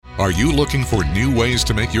Are you looking for new ways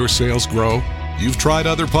to make your sales grow? You've tried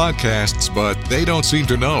other podcasts, but they don't seem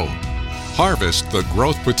to know. Harvest the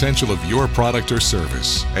growth potential of your product or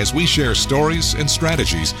service as we share stories and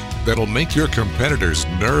strategies that'll make your competitors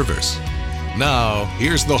nervous. Now,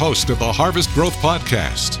 here's the host of the Harvest Growth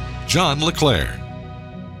Podcast, John LeClaire.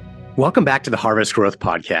 Welcome back to the Harvest Growth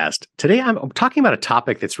Podcast. Today, I'm talking about a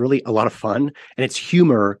topic that's really a lot of fun, and it's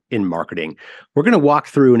humor in marketing. We're going to walk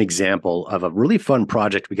through an example of a really fun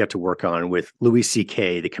project we got to work on with Louis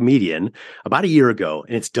C.K., the comedian, about a year ago,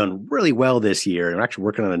 and it's done really well this year. And we're actually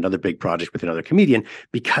working on another big project with another comedian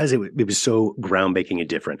because it was so groundbreaking and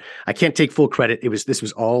different. I can't take full credit. This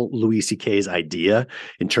was all Louis C.K.'s idea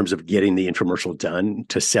in terms of getting the infomercial done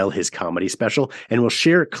to sell his comedy special, and we'll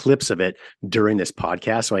share clips of it during this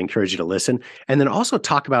podcast. So I encourage you to listen, and then also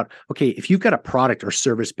talk about, okay, if you've got a product or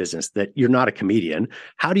service business that you're not a comedian,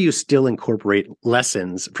 how do you still incorporate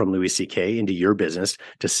lessons from Louis C.K. into your business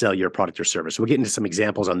to sell your product or service? So we'll get into some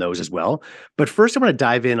examples on those as well. But first, I want to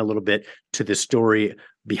dive in a little bit to the story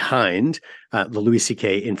behind the Louis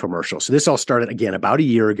C.K. infomercial. So this all started, again, about a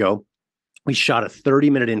year ago. We shot a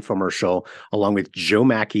 30-minute infomercial along with Joe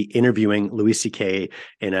Mackey interviewing Louis C.K.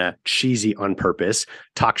 in a cheesy on purpose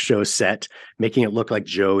talk show set, making it look like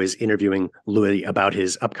Joe is interviewing Louis about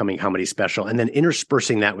his upcoming comedy special, and then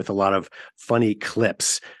interspersing that with a lot of funny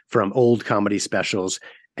clips from old comedy specials,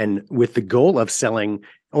 and with the goal of selling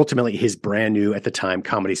ultimately his brand new, at the time,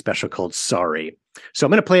 comedy special called Sorry. So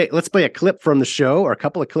let's play a clip from the show, or a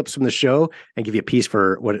couple of clips from the show, and give you a piece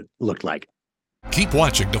for what it looked like. Keep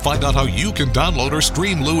watching to find out how you can download or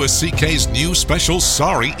stream Louis C.K.'s new special,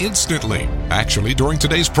 Sorry, instantly. Actually, during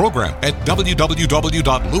today's program at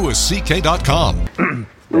www.louisck.com.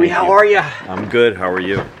 Louis, how are you? I'm good. How are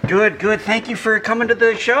you? Good. Thank you for coming to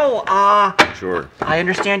the show. Sure. I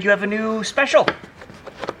understand you have a new special.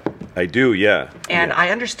 I do, yeah. And I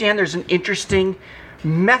understand there's an interesting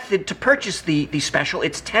method to purchase the special.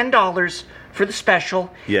 It's $10 for the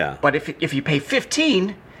special. Yeah. But if you pay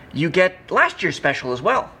 $15, you get last year's special as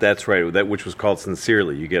well. That's right. That which was called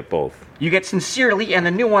Sincerely. You get both. You get Sincerely, and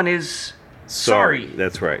the new one is Sorry.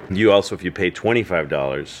 That's right. You also, if you pay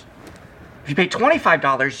 $25. If you pay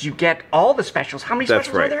 $25, you get all the specials. How many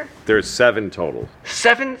specials are there? There's 7 total.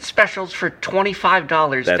 7 specials for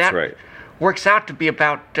 $25. That's right. Works out to be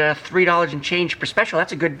about $3 and change per special.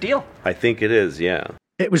 That's a good deal. I think it is, yeah.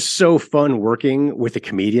 It was so fun working with a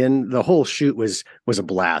comedian. The whole shoot was a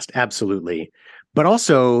blast, absolutely. But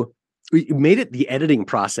also, we made the editing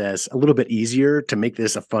process a little bit easier to make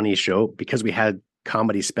this a funny show because we had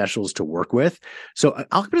comedy specials to work with. So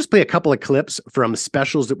I'll just play a couple of clips from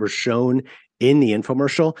specials that were shown in the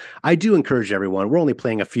infomercial. I do encourage everyone, we're only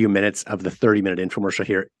playing a few minutes of the 30-minute infomercial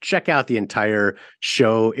here. Check out the entire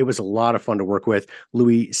show. It was a lot of fun to work with.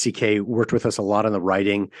 Louis C.K. worked with us a lot on the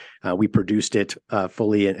writing. We produced it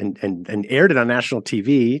fully and aired it on national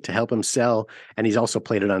TV to help him sell. And he's also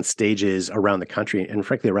played it on stages around the country and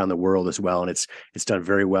frankly around the world as well. And it's done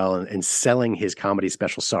very well in selling his comedy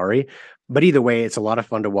special, Sorry. But either way, it's a lot of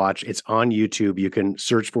fun to watch. It's on YouTube. You can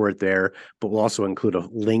search for it there, but we'll also include a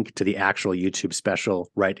link to the actual YouTube special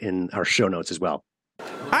right in our show notes as well.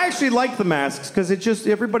 I actually like the masks because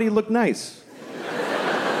everybody looked nice.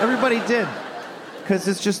 Everybody did. Because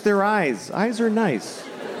it's just their eyes. Eyes are nice.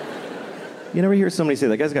 You never hear somebody say,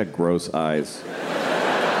 that guy's got gross eyes.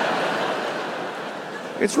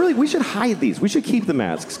 It's really, we should hide these. We should keep the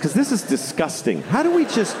masks, because this is disgusting. How do we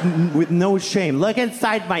just, with no shame, look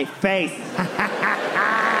inside my face?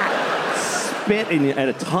 Spit at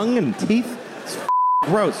a tongue and teeth? It's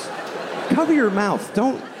gross. Cover your mouth.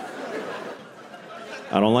 Don't.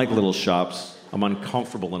 I don't like little shops. I'm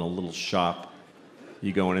uncomfortable in a little shop.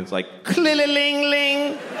 You go in and it's like,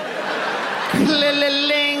 clill-a-ling-ling.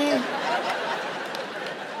 Clill-a-ling.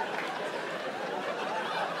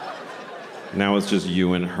 Now it's just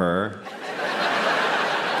you and her.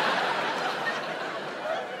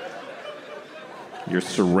 You're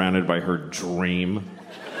surrounded by her dream.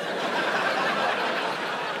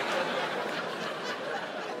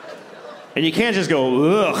 And you can't just go,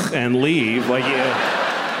 ugh, and leave. Like,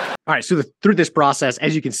 yeah. All right, so through this process,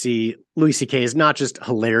 as you can see, Louis C.K. is not just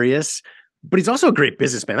hilarious, but he's also a great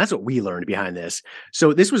businessman. That's what we learned behind this.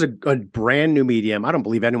 So this was a brand new medium. I don't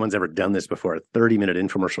believe anyone's ever done this before, a 30-minute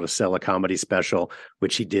infomercial to sell a comedy special,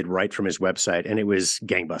 which he did right from his website. And it was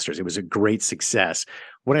gangbusters. It was a great success.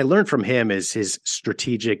 what I learned from him is his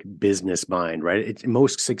strategic business mind, right?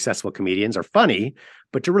 Most successful comedians are funny,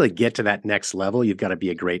 but to really get to that next level, you've got to be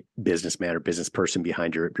a great businessman or business person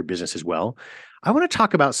behind your business as well. I want to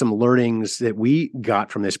talk about some learnings that we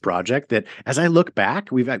got from this project that as I look back,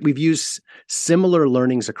 we've used similar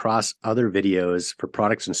learnings across other videos for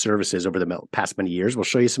products and services over the past many years. We'll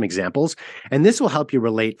show you some examples, and this will help you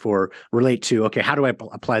relate to, okay, how do I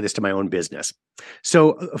apply this to my own business?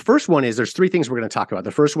 So first one is there's three things we're going to talk about. The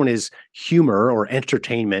first one is humor or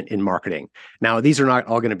entertainment in marketing. Now, these are not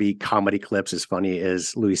all going to be comedy clips as funny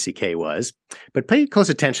as Louis C.K. was, but pay close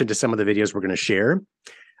attention to some of the videos we're going to share.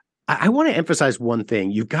 I want to emphasize one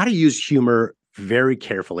thing. You've got to use humor very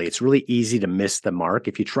carefully. It's really easy to miss the mark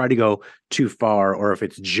if you try to go too far, or if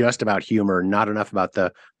it's just about humor, not enough about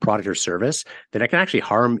the product or service, then it can actually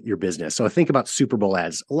harm your business. So think about Super Bowl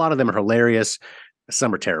ads. A lot of them are hilarious.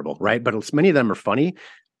 Some are terrible, right? But many of them are funny.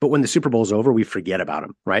 But when the Super Bowl is over, we forget about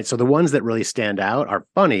them, right? So the ones that really stand out are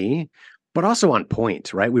funny, but also on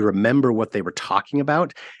point, right? We remember what they were talking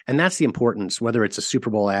about. And that's the importance, whether it's a Super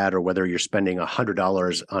Bowl ad or whether you're spending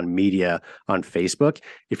 $100 on media on Facebook.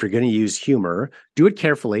 If you're going to use humor, do it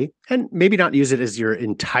carefully and maybe not use it as your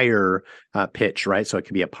entire pitch, right? So it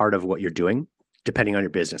can be a part of what you're doing, depending on your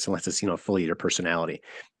business, unless it's, fully your personality.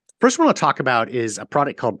 First one I'll talk about is a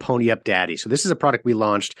product called Pony Up Daddy. So this is a product we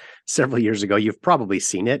launched several years ago. You've probably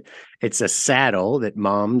seen it. It's a saddle that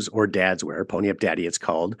moms or dads wear, Pony Up Daddy it's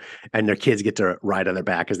called, and their kids get to ride on their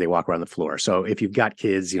back as they walk around the floor. So if you've got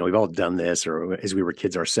kids, we've all done this, or as we were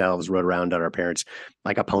kids ourselves, rode around on our parents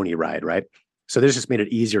like a pony ride, right? So this just made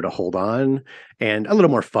it easier to hold on and a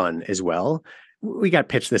little more fun as well. We got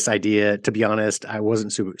pitched this idea. To be honest, I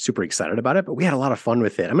wasn't super excited about it, but we had a lot of fun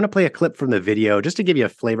with it. I'm going to play a clip from the video just to give you a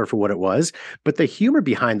flavor for what it was. But the humor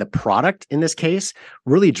behind the product in this case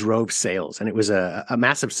really drove sales, and it was a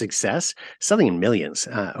massive success, selling in millions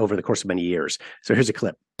over the course of many years. So here's a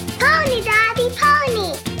clip. Pony, Daddy,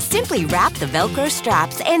 pony. Simply wrap the Velcro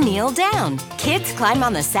straps and kneel down. Kids climb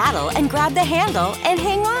on the saddle and grab the handle and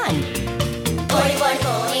hang on. Pony, pony,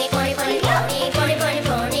 pony, pony, pony, pony, pony, pony,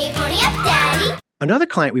 pony, pony up, Daddy. Another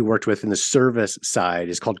client we worked with in the service side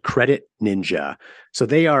is called Credit Ninja. So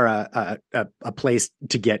they are a place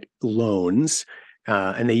to get loans.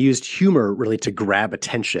 And they used humor really to grab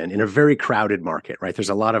attention in a very crowded market, right? There's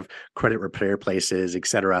a lot of credit repair places, et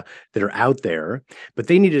cetera, that are out there, but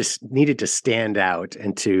they needed to stand out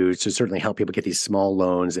and to certainly help people get these small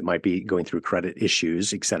loans that might be going through credit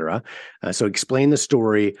issues, et cetera. So explain the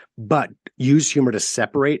story, but use humor to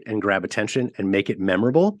separate and grab attention and make it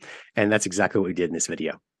memorable. And that's exactly what we did in this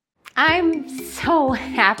video. I'm so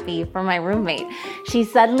happy for my roommate. She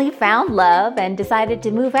suddenly found love and decided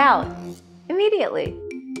to move out. Immediately.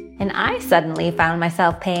 And I suddenly found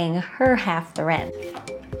myself paying her half the rent,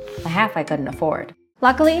 the half I couldn't afford.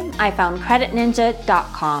 Luckily, I found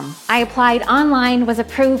creditninja.com. I applied online, was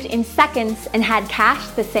approved in seconds, and had cash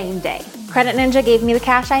the same day. Credit Ninja gave me the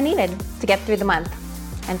cash I needed to get through the month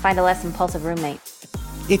and find a less impulsive roommate.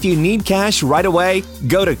 If you need cash right away,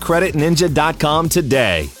 go to creditninja.com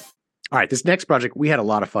today. All right, this next project we had a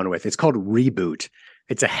lot of fun with. It's called Reboot.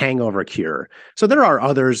 It's a hangover cure. So there are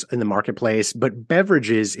others in the marketplace, but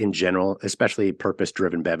beverages in general, especially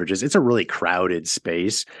purpose-driven beverages, it's a really crowded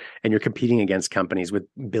space, and you're competing against companies with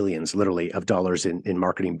billions, literally, of dollars in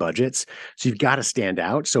marketing budgets. So you've got to stand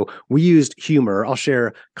out. So we used humor. I'll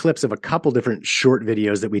share clips of a couple different short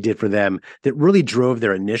videos that we did for them that really drove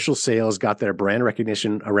their initial sales, got their brand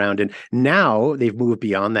recognition around, and now they've moved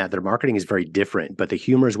beyond that. Their marketing is very different, but the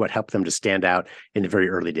humor is what helped them to stand out in the very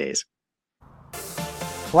early days.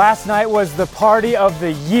 Last night was the party of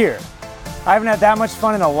the year. I haven't had that much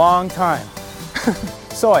fun in a long time.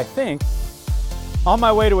 So I think. On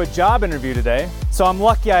my way to a job interview today, so I'm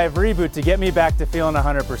lucky I have Reboot to get me back to feeling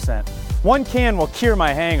 100%. One can will cure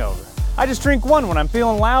my hangover. I just drink one when I'm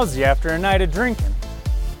feeling lousy after a night of drinking.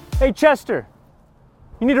 Hey Chester,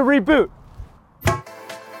 you need a Reboot.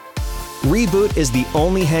 Reboot is the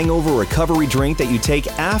only hangover recovery drink that you take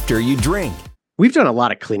after you drink. We've done a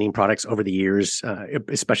lot of cleaning products over the years,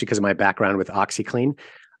 especially because of my background with OxiClean.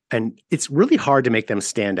 And it's really hard to make them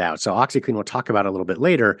stand out. So OxiClean, we'll talk about a little bit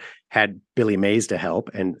later, had Billy Mays to help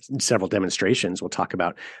and several demonstrations we'll talk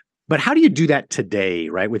about. But how do you do that today,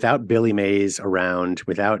 right? Without Billy Mays around,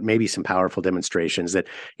 without maybe some powerful demonstrations that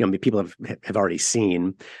people have already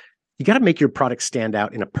seen. You got to make your product stand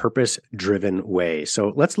out in a purpose-driven way.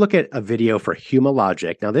 So let's look at a video for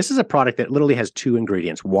Humallogic. Now, this is a product that literally has two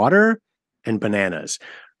ingredients, water and bananas,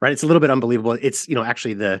 right? It's a little bit unbelievable. It's,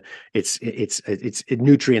 actually it's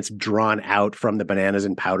nutrients drawn out from the bananas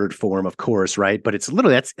in powdered form, of course, right? But it's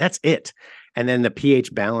literally, that's it. And then the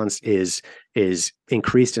pH balance is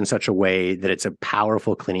increased in such a way that it's a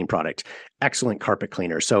powerful cleaning product. Excellent carpet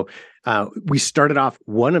cleaner. So we started off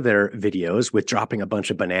one of their videos with dropping a bunch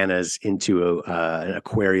of bananas into an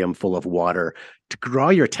aquarium full of water to draw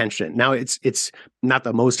your attention. Now, it's not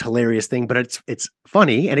the most hilarious thing, but it's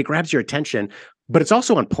funny and it grabs your attention. But it's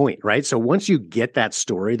also on point, right? So once you get that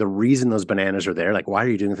story, the reason those bananas are there, like, why are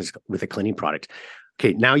you doing this with a cleaning product?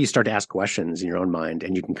 Okay, now you start to ask questions in your own mind,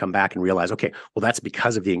 and you can come back and realize, okay, well, that's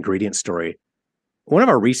because of the ingredient story. One of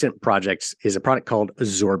our recent projects is a product called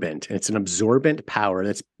Absorbent. It's an absorbent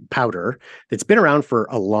powder that's been around for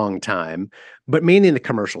a long time, but mainly in the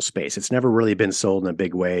commercial space. It's never really been sold in a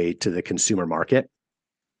big way to the consumer market.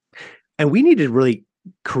 And we need to really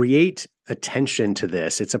create attention to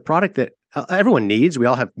this. It's a product that everyone needs. We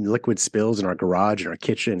all have liquid spills in our garage, in our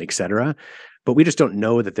kitchen, et cetera. But we just don't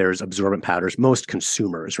know that there's absorbent powders. Most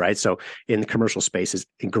consumers, right? So in the commercial spaces,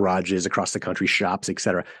 in garages across the country, shops, et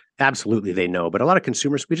cetera, absolutely they know. But a lot of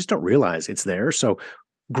consumers, we just don't realize it's there. So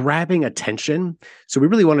grabbing attention. So we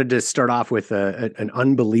really wanted to start off with an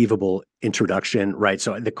unbelievable introduction, right?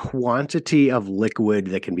 So the quantity of liquid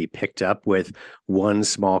that can be picked up with one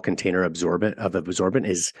small container absorbent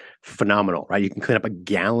is phenomenal, right? You can clean up a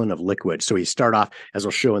gallon of liquid. So we start off, as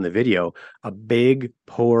I'll show in the video, a big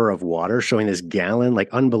pour of water showing this gallon, like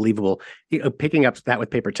unbelievable. Picking up that with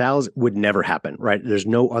paper towels would never happen, right? There's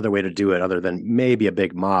no other way to do it other than maybe a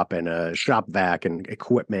big mop and a shop vac and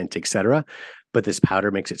equipment, et cetera. But this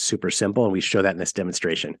powder makes it super simple, and we show that in this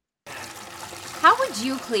demonstration. How would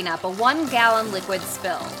you clean up a 1 gallon liquid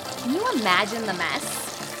spill? Can you imagine the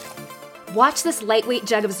mess? Watch this lightweight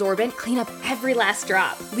jug absorbent clean up every last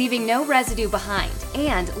drop, leaving no residue behind,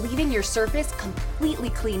 and leaving your surface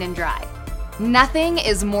completely clean and dry. Nothing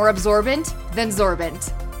is more absorbent than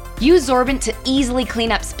Zorbent. Use Zorbent to easily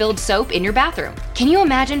clean up spilled soap in your bathroom. Can you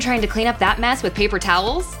imagine trying to clean up that mess with paper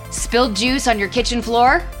towels? Spilled juice on your kitchen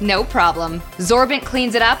floor? No problem. Zorbent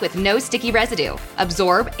cleans it up with no sticky residue.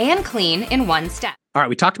 Absorb and clean in one step. All right,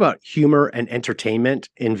 we talked about humor and entertainment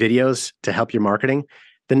in videos to help your marketing.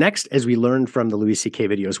 The next, as we learned from the Louis C.K.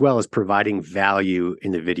 video as well, is providing value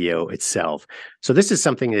in the video itself. So this is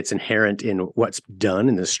something that's inherent in what's done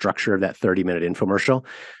in the structure of that 30-minute infomercial.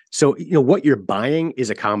 So, what you're buying is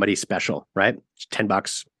a comedy special, right? It's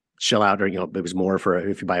 $10, chill out, or, it was more for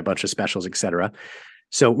if you buy a bunch of specials, et cetera.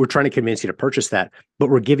 So we're trying to convince you to purchase that, but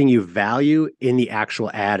we're giving you value in the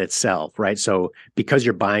actual ad itself, right? So because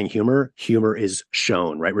you're buying humor is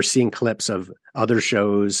shown, right? We're seeing clips of other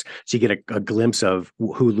shows, so you get a glimpse of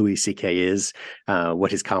who Louis C.K. is,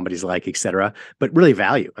 what his comedy's like, et cetera. But really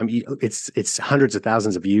value. I mean, it's hundreds of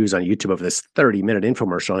thousands of views on YouTube of this 30-minute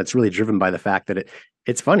infomercial, and it's really driven by the fact that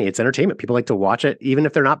it's funny, it's entertainment. People like to watch it, even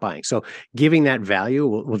if they're not buying. So giving that value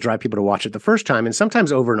will drive people to watch it the first time, and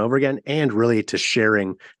sometimes over and over again, and really to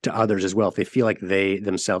sharing to others as well, if they feel like they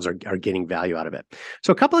themselves are getting value out of it.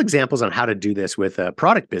 So a couple of examples on how to do this with a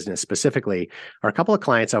product business specifically are a couple of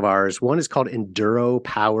clients of ours. One is called Enduro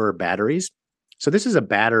Power Batteries. So this is a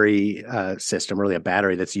battery system, really a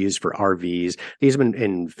battery that's used for RVs. These have been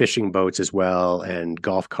in fishing boats as well, and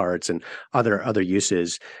golf carts and other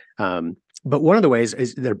uses. But one of the ways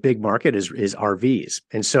is their big market is RVs.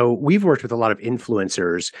 And so we've worked with a lot of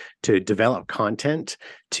influencers to develop content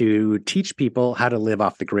to teach people how to live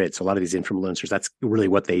off the grid. So a lot of these influencers, that's really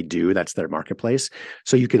what they do. That's their marketplace.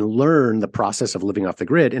 So you can learn the process of living off the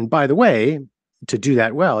grid. And by the way, to do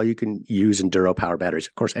that well, you can use Enduro Power batteries.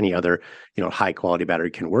 Of course, any other, high quality battery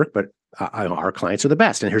can work, but our clients are the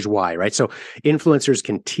best. And here's why, right? So influencers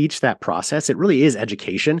can teach that process. It really is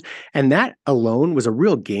education. And that alone was a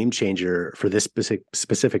real game changer for this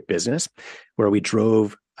specific business, where we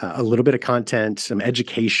drove a little bit of content, some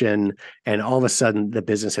education, and all of a sudden the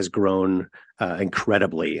business has grown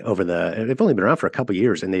incredibly they've only been around for a couple of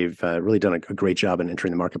years, and they've really done a great job in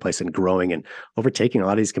entering the marketplace and growing and overtaking a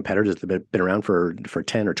lot of these competitors that have been around for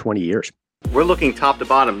 10 or 20 years. We're looking top to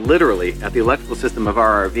bottom, literally, at the electrical system of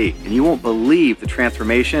our RV, and you won't believe the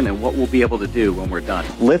transformation and what we'll be able to do when we're done.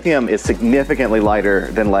 Lithium is significantly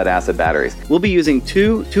lighter than lead acid batteries. We'll be using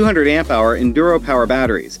two 200 amp hour Enduro Power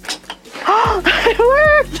batteries. It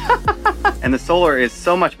worked! And the solar is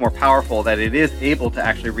so much more powerful that it is able to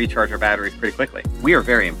actually recharge our batteries pretty quickly. We are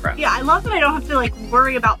very impressed. Yeah, I love that I don't have to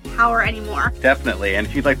worry about power anymore. Definitely, and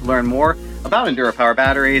if you'd like to learn more about Enduro Power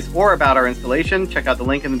batteries or about our installation, check out the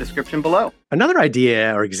link in the description below. Another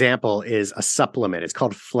idea or example is a supplement. It's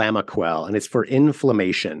called Flamaquel, and it's for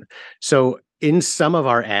inflammation. So in some of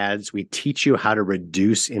our ads, we teach you how to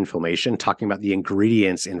reduce inflammation, talking about the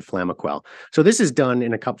ingredients in Flamaquel. So this is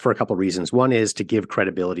done for a couple of reasons. One is to give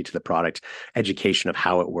credibility to the product, education of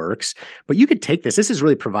how it works. But you could take this. This is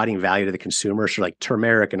really providing value to the consumer. So like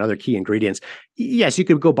turmeric and other key ingredients. Yes, you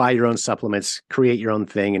could go buy your own supplements, create your own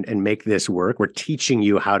thing, and make this work. We're teaching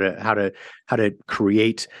you how to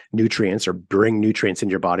create nutrients or bring nutrients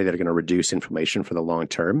into your body that are going to reduce inflammation for the long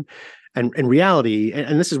term. And in reality,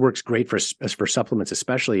 and this works great for supplements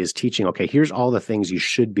especially, is teaching, okay, here's all the things you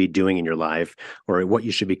should be doing in your life or what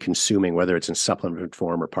you should be consuming, whether it's in supplement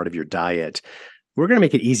form or part of your diet. We're going to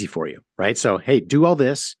make it easy for you, right? So, hey, do all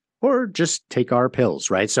this or just take our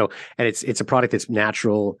pills, right? So, and it's a product that's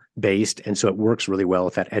natural based, and so it works really well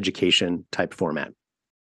with that education type format.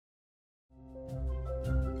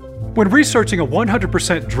 When researching a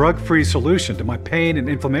 100% drug-free solution to my pain and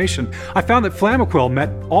inflammation, I found that Flamaquel met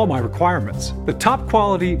all my requirements. The top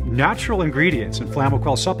quality, natural ingredients in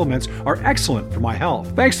Flamaquel supplements are excellent for my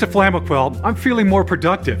health. Thanks to Flamaquel, I'm feeling more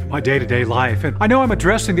productive in my day-to-day life, and I know I'm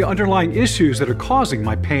addressing the underlying issues that are causing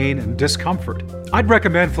my pain and discomfort. I'd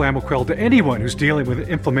recommend Flamaquel to anyone who's dealing with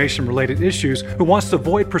inflammation-related issues who wants to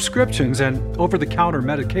avoid prescriptions and over-the-counter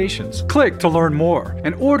medications. Click to learn more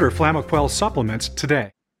and order Flamaquel supplements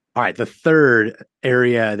today. All right, the third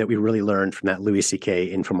area that we really learned from that Louis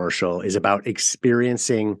C.K. infomercial is about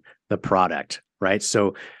experiencing the product, right?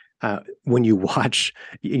 So when you watch,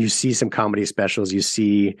 you see some comedy specials, you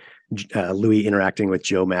see Louis interacting with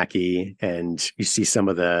Joe Mackey, and you see some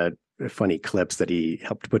of the funny clips that he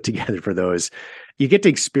helped put together for those. You get to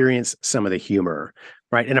experience some of the humor,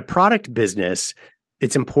 right? In a product business,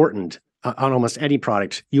 it's important on almost any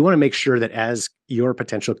product. You want to make sure that as your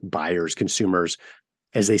potential buyers, consumers,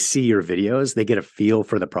 as they see your videos, they get a feel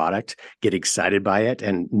for the product, get excited by it,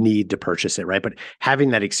 and need to purchase it, right? But having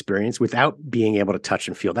that experience without being able to touch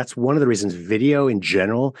and feel, that's one of the reasons video in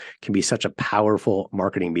general can be such a powerful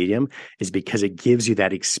marketing medium, is because it gives you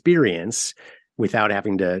that experience without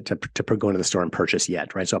having to go into the store and purchase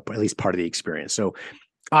yet, right? So at least part of the experience. So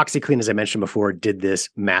OxiClean, as I mentioned before, did this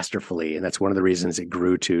masterfully, and that's one of the reasons it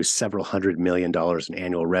grew to several $100 million in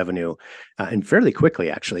annual revenue, and fairly quickly,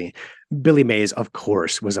 actually. Billy Mays, of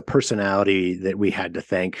course, was a personality that we had to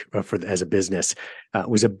thank as a business,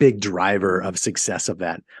 was a big driver of success of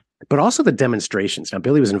that. But also the demonstrations. Now,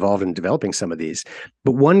 Billy was involved in developing some of these,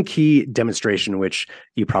 but one key demonstration, which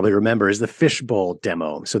you probably remember, is the fishbowl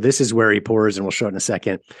demo. So this is where he pours, and we'll show it in a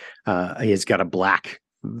second. He's got a black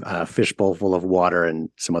fishbowl full of water and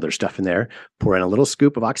some other stuff in there. Pour in a little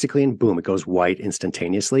scoop of OxiClean, boom, it goes white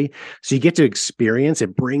instantaneously. So you get to experience,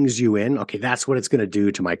 it brings you in. Okay, that's what it's going to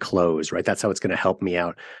do to my clothes, right? That's how it's going to help me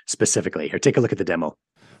out specifically. Here, take a look at the demo.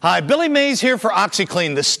 Hi, Billy Mays here for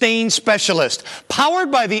OxiClean, the stain specialist.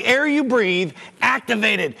 Powered by the air you breathe,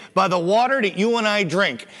 activated by the water that you and I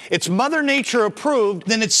drink. It's Mother Nature approved,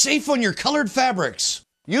 then it's safe on your colored fabrics.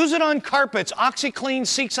 Use it on carpets. OxiClean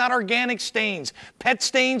seeks out organic stains, pet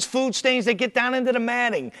stains, food stains that get down into the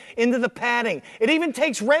matting, into the padding. It even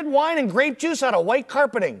takes red wine and grape juice out of white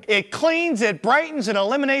carpeting. It cleans, it brightens, and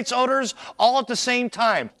eliminates odors all at the same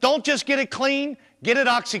time. Don't just get it clean. Get it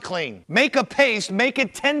OxiClean. Make a paste, make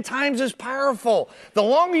it 10 times as powerful. The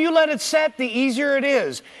longer you let it set, the easier it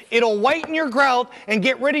is. It'll whiten your grout and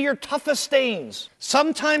get rid of your toughest stains.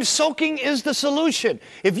 Sometimes soaking is the solution.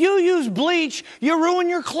 If you use bleach, you ruin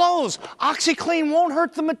your clothes. OxiClean won't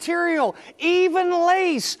hurt the material, even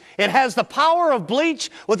lace. It has the power of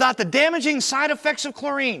bleach without the damaging side effects of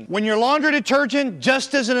chlorine. When your laundry detergent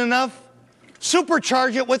just isn't enough,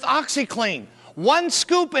 supercharge it with OxiClean. One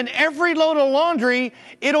scoop in every load of laundry,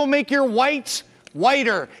 it'll make your whites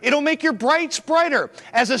whiter. It'll make your brights brighter.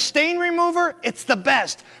 As a stain remover, it's the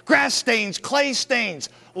best. Grass stains, clay stains.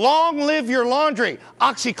 Long live your laundry.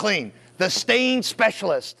 OxiClean, the stain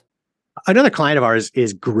specialist. Another client of ours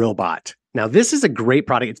is GrillBot. Now, this is a great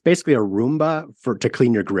product. It's basically a Roomba to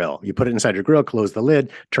clean your grill. You put it inside your grill, close the lid,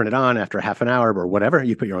 turn it on after half an hour or whatever.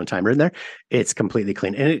 You put your own timer in there. It's completely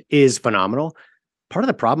clean, and it is phenomenal. Part of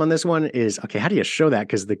the problem on this one is, okay, how do you show that?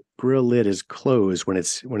 Because the grill lid is closed when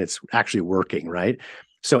it's actually working, right?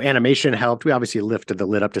 So animation helped. We obviously lifted the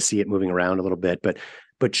lid up to see it moving around a little bit,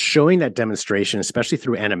 but showing that demonstration, especially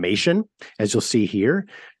through animation, as you'll see here,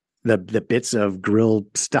 the bits of grill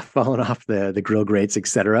stuff falling off the grill grates,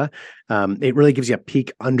 etc. It really gives you a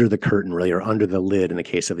peek under the curtain, really, or under the lid in the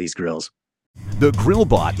case of these grills. The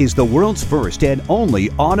GrillBot is the world's first and only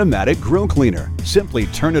automatic grill cleaner. Simply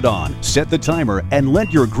turn it on, set the timer, and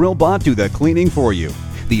let your GrillBot do the cleaning for you.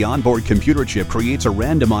 The onboard computer chip creates a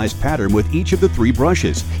randomized pattern with each of the 3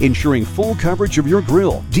 brushes, ensuring full coverage of your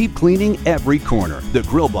grill, deep cleaning every corner. The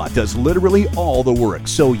GrillBot does literally all the work,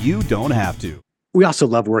 so you don't have to. We also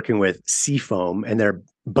love working with Seafoam and their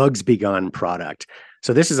Bugs Be Gone product.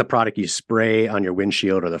 So this is a product you spray on your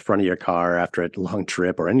windshield or the front of your car after a long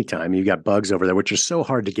trip or anytime. You've got bugs over there, which are so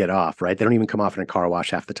hard to get off, right? They don't even come off in a car wash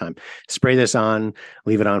half the time. Spray this on,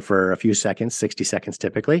 leave it on for a few seconds, 60 seconds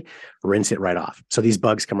typically, rinse it right off. So these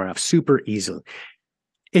bugs come right off super easily.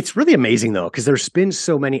 It's really amazing though, because there's been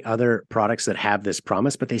so many other products that have this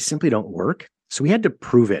promise, but they simply don't work. So we had to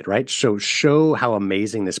prove it, right? So show how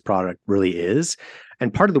amazing this product really is.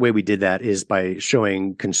 And part of the way we did that is by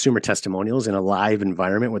showing consumer testimonials in a live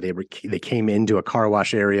environment where they came into a car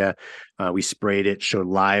wash area. We sprayed it, showed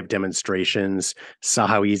live demonstrations, saw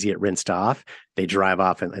how easy it rinsed off. They drive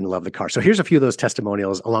off and love the car. So here's a few of those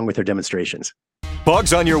testimonials along with their demonstrations.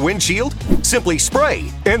 Bugs on your windshield? Simply spray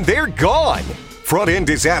and they're gone. Front-end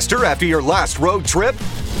disaster after your last road trip?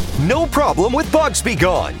 No problem with Bugs Be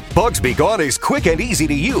Gone. Bugs Be Gone is quick and easy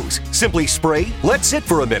to use. Simply spray, let sit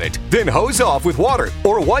for a minute, then hose off with water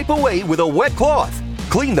or wipe away with a wet cloth.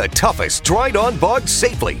 Clean the toughest dried-on bugs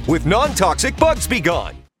safely with non-toxic Bugs Be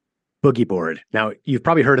Gone. Boogie Board. Now, you've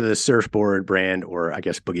probably heard of the surfboard brand, or I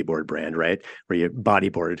guess Boogie Board brand, right? Where you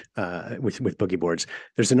bodyboard with Boogie Boards.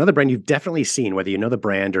 There's another brand you've definitely seen, whether you know the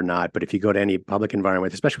brand or not, but if you go to any public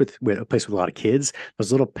environment, especially with a place with a lot of kids,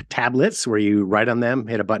 those little tablets where you write on them,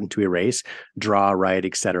 hit a button to erase, draw, write,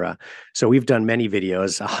 etc. So we've done many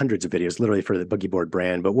videos, hundreds of videos, literally for the Boogie Board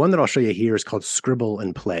brand. But one that I'll show you here is called Scribble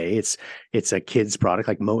and Play. It's a kids product,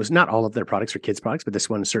 like most, not all of their products are kids products, but this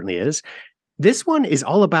one certainly is. This one is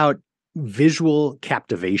all about visual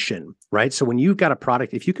captivation, right? So when you've got a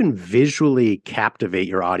product, if you can visually captivate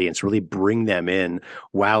your audience, really bring them in,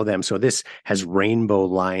 wow them. So this has rainbow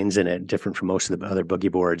lines in it, different from most of the other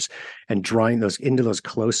Boogie Boards, and drawing those into those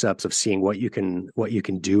close-ups of seeing what you can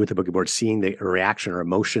do with the Boogie Board, seeing the reaction or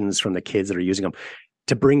emotions from the kids that are using them.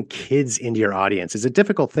 To bring kids into your audience is a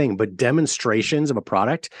difficult thing, but demonstrations of a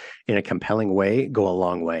product in a compelling way go a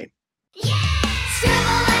long way.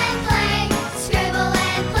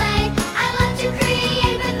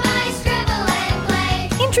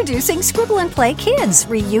 Introducing Scribble and Play Kids,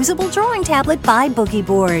 reusable drawing tablet by Boogie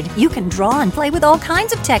Board. You can draw and play with all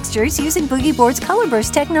kinds of textures using Boogie Board's Color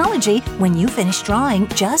Burst technology. When you finish drawing,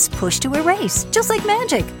 just push to erase, just like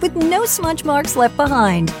magic, with no smudge marks left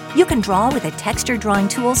behind. You can draw with a texture drawing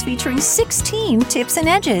tools featuring 16 tips and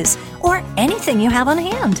edges, or anything you have on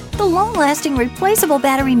hand. The long-lasting replaceable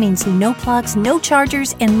battery means no plugs, no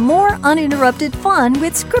chargers, and more uninterrupted fun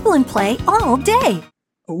with Scribble and Play all day.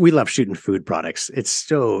 We love shooting food products. It's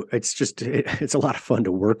a lot of fun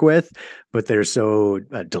to work with, but they're so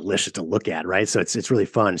delicious to look at, right? So it's really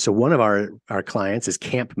fun. So one of our clients is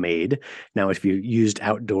Camp Made. Now, if you used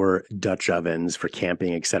outdoor Dutch ovens for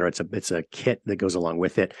camping, et cetera, it's a kit that goes along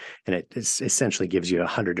with it. And it essentially gives you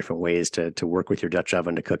 100 different ways to work with your Dutch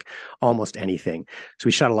oven to cook almost anything. So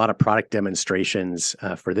we shot a lot of product demonstrations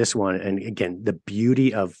for this one. And again, the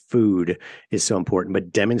beauty of food is so important,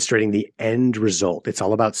 but demonstrating the end result. It's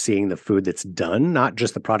all about seeing the food that's done, not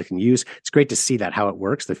just the product in use. It's great to see that, how it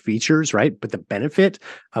works, the features, right? But the benefit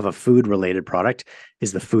of a food-related product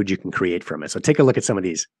is the food you can create from it. So take a look at some of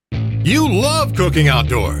these. You love cooking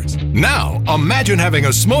outdoors. Now, imagine having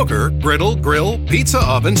a smoker, griddle, grill, pizza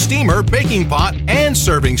oven, steamer, baking pot, and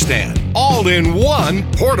serving stand, all in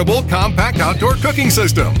one portable, compact outdoor cooking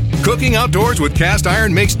system. Cooking outdoors with cast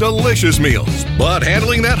iron makes delicious meals, but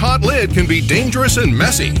handling that hot lid can be dangerous and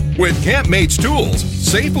messy. With Camp Mate's tools,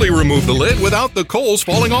 safely remove the lid without the coals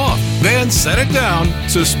falling off. Then set it down,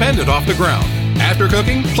 suspend it off the ground. After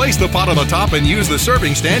cooking, place the pot on the top and use the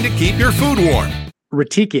serving stand to keep your food warm.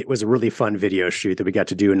 Retique It was a really fun video shoot that we got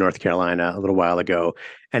to do in North Carolina a little while ago.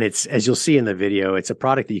 And it's, as you'll see in the video, it's a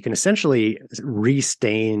product that you can essentially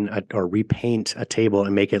restain or repaint a table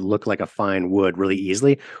and make it look like a fine wood really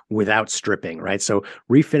easily without stripping, right? So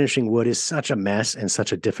refinishing wood is such a mess and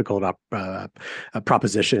such a difficult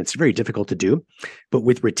proposition. It's very difficult to do. But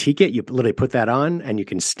with Retique It, you literally put that on and you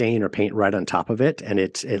can stain or paint right on top of it. And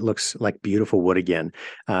it looks like beautiful wood again.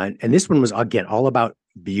 And this one was, again, all about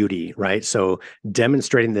beauty, right? So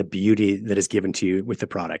demonstrating the beauty that is given to you with the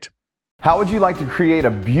product. How would you like to create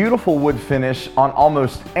a beautiful wood finish on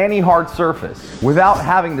almost any hard surface without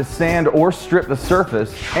having to sand or strip the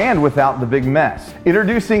surface and without the big mess?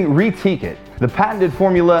 Introducing Retique It, the patented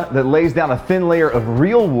formula that lays down a thin layer of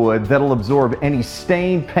real wood that'll absorb any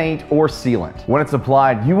stain, paint, or sealant. When it's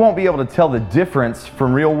applied, you won't be able to tell the difference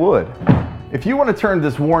from real wood. If you want to turn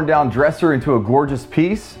this worn down dresser into a gorgeous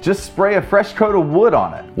piece, just spray a fresh coat of wood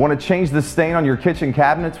on it. Want to change the stain on your kitchen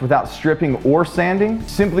cabinets without stripping or sanding?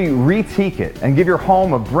 Simply reteak it and give your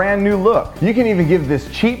home a brand new look. You can even give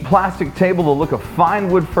this cheap plastic table the look of fine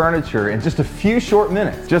wood furniture in just a few short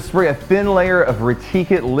minutes. Just spray a thin layer of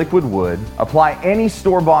Reteak It liquid wood, apply any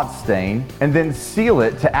store-bought stain, and then seal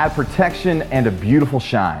it to add protection and a beautiful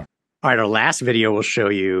shine. All right, our last video we'll show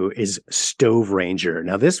you is Stove Ranger.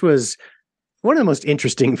 Now, this was one of the most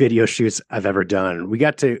interesting video shoots I've ever done. We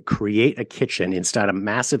got to create a kitchen inside a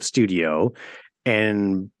massive studio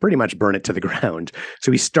and pretty much burn it to the ground.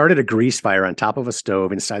 So we started a grease fire on top of a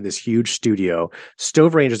stove inside this huge studio.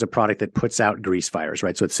 Stove Ranger is a product that puts out grease fires,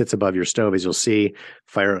 right? So it sits above your stove. As you'll see,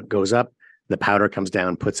 fire goes up, the powder comes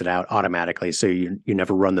down, puts it out automatically. So you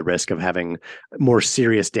never run the risk of having more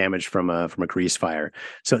serious damage from a grease fire.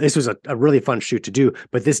 So this was a really fun shoot to do,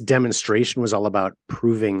 but this demonstration was all about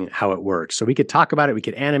proving how it works. So we could talk about it, we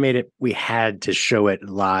could animate it. We had to show it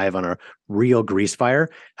live on a real grease fire,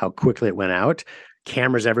 how quickly it went out.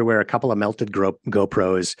 Cameras everywhere, a couple of melted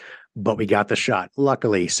GoPros, but we got the shot,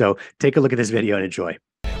 luckily. So take a look at this video and enjoy.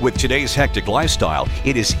 With today's hectic lifestyle,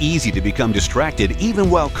 it is easy to become distracted even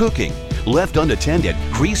while cooking. Left unattended,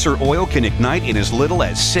 grease or oil can ignite in as little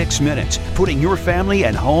as 6 minutes, putting your family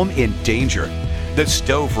and home in danger. The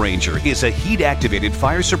Stove Ranger is a heat-activated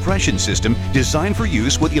fire suppression system designed for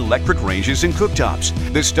use with electric ranges and cooktops.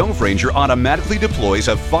 The Stove Ranger automatically deploys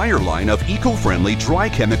a fire line of eco-friendly dry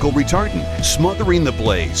chemical retardant, smothering the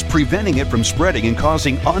blaze, preventing it from spreading and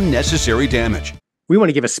causing unnecessary damage. We want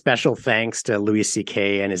to give a special thanks to Louis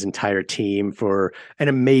C.K. and his entire team for an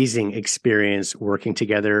amazing experience working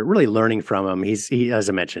together, really learning from him. He, as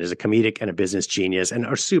I mentioned, is a comedic and a business genius and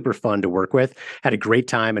are super fun to work with. Had a great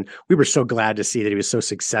time. And we were so glad to see that he was so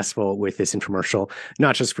successful with this infomercial,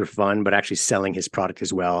 not just for fun, but actually selling his product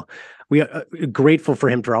as well. We are grateful for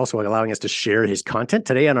him for also allowing us to share his content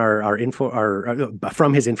today on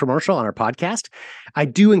from his infomercial on our podcast. I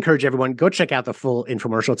do encourage everyone, go check out the full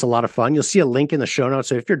infomercial. It's a lot of fun. You'll see a link in the show notes.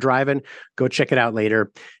 So if you're driving, go check it out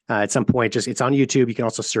later. At some point, it's on YouTube. You can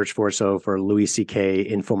also search for it. So for Louis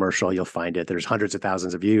C.K. infomercial, you'll find it. There's hundreds of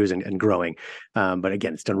thousands of views and growing. But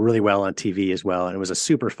again, it's done really well on TV as well. And it was a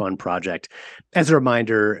super fun project. As a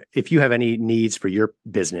reminder, if you have any needs for your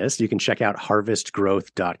business, you can check out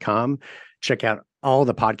harvestgrowth.com. Check out all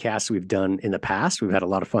the podcasts we've done in the past. We've had a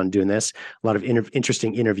lot of fun doing this, a lot of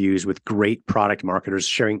interesting interviews with great product marketers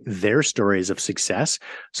sharing their stories of success.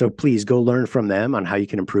 So please go learn from them on how you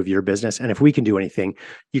can improve your business. And if we can do anything,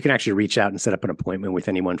 you can actually reach out and set up an appointment with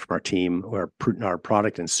anyone from our team or our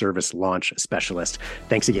product and service launch specialist.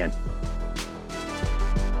 Thanks again.